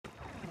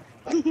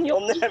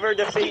You'll never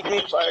defeat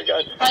me, Fire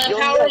God. By the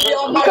power of the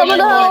I'm coming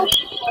to Almighty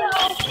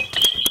help. One,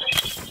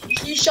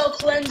 he shall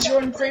cleanse your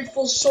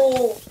ungrateful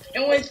soul,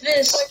 and with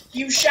this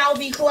you shall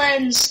be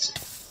cleansed.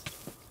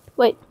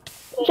 Wait,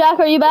 Jack,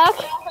 are you back?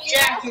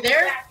 Jack, you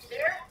there?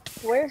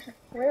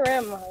 Where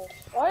am I?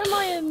 Why am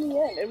I in the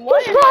end? And why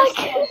He's am I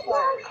back. still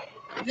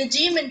fire? The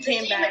demon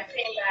came back.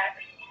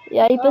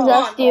 Yeah, he Come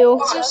possessed on, you.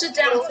 let's go sit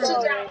down for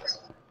a minute.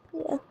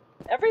 Yeah.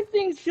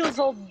 Everything feels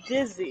all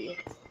dizzy.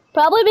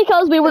 Probably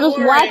because we were Don't just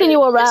worry, whacking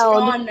you it's around.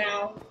 gone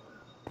now.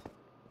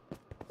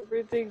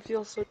 Everything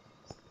feels so.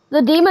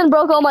 The demon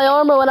broke all my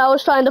armor when I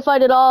was trying to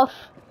fight it off.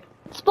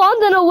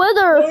 Spawned in a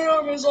wither. My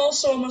arm is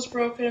also almost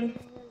broken.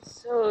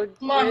 So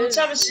Come on, let's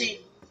have a dizzy.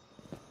 seat.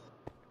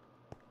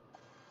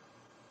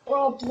 We're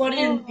all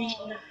bloody and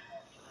beaten.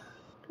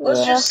 Let's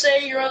Yeah. just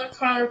say your other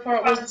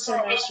counterpart wasn't so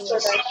nice to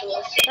us.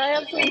 I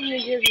have something to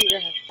give you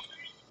guys.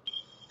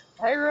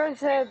 I read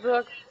that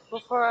book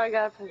before I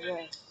got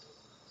possessed.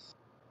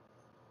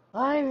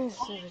 I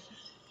missed it.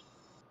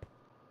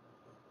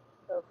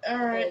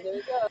 Alright. There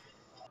we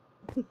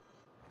go.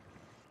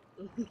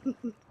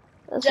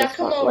 That's Jack, a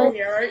come smart over way.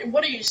 here.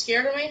 What are you,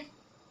 scared of me?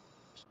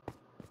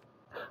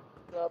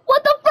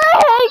 What the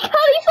frick?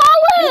 How'd he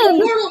fall in?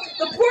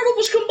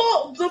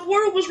 The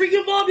portal was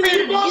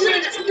recombobulated. He's in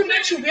a different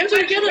dimension. We have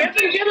to get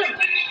him.